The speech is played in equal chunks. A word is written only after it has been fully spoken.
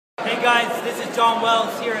guys, this is John Wells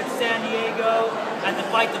here in San Diego at the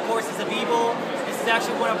Fight the Forces of Evil. This is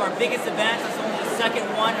actually one of our biggest events. It's only the second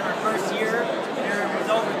one in our first year. There's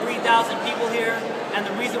over 3,000 people here, and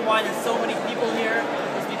the reason why there's so many people here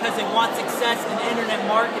is because they want success in internet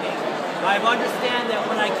marketing. I understand that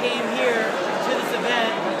when I came here to this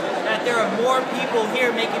event, that there are more people here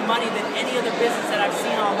making money than any other business that I've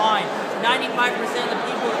seen online. 95% of the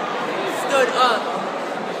people stood up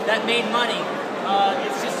that made money.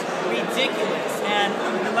 It's just ridiculous. And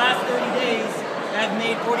in the last 30 days, I've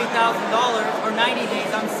made $40,000, or 90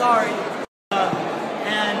 days, I'm sorry.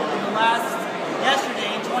 And in the last,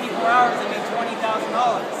 yesterday, in 24 hours, I made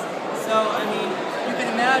 $20,000. So, I mean, you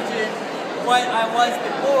can imagine what I was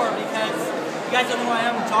before, because you guys don't know who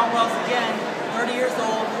I am. I'm John Wells again, 30 years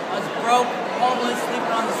old. I was broke, homeless,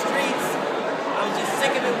 sleeping on the streets. I was just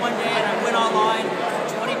sick of it one day, and I went online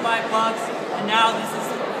for $25, and now this is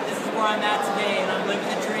where I'm at today, and I'm living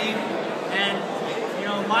the dream. And you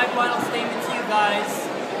know, my final statement to you guys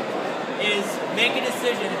is make a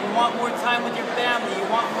decision. If you want more time with your family, you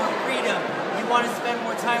want more freedom, you want to spend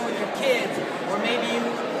more time with your kids, or maybe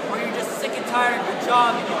you're just sick and tired of your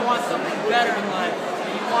job and you want something better in life, and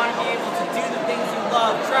you want to be able to do the things you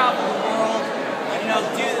love, travel the world, you know,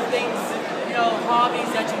 do the things, you know, hobbies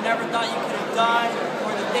that you never thought you could have done,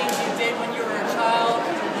 or the things you did when you were a child.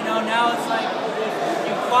 You know, now it's like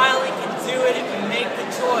you finally can do it if you make the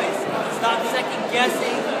choice. Stop second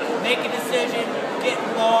guessing, make a decision, get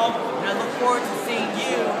involved, and I look forward to seeing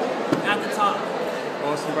you at the top.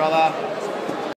 Awesome, brother.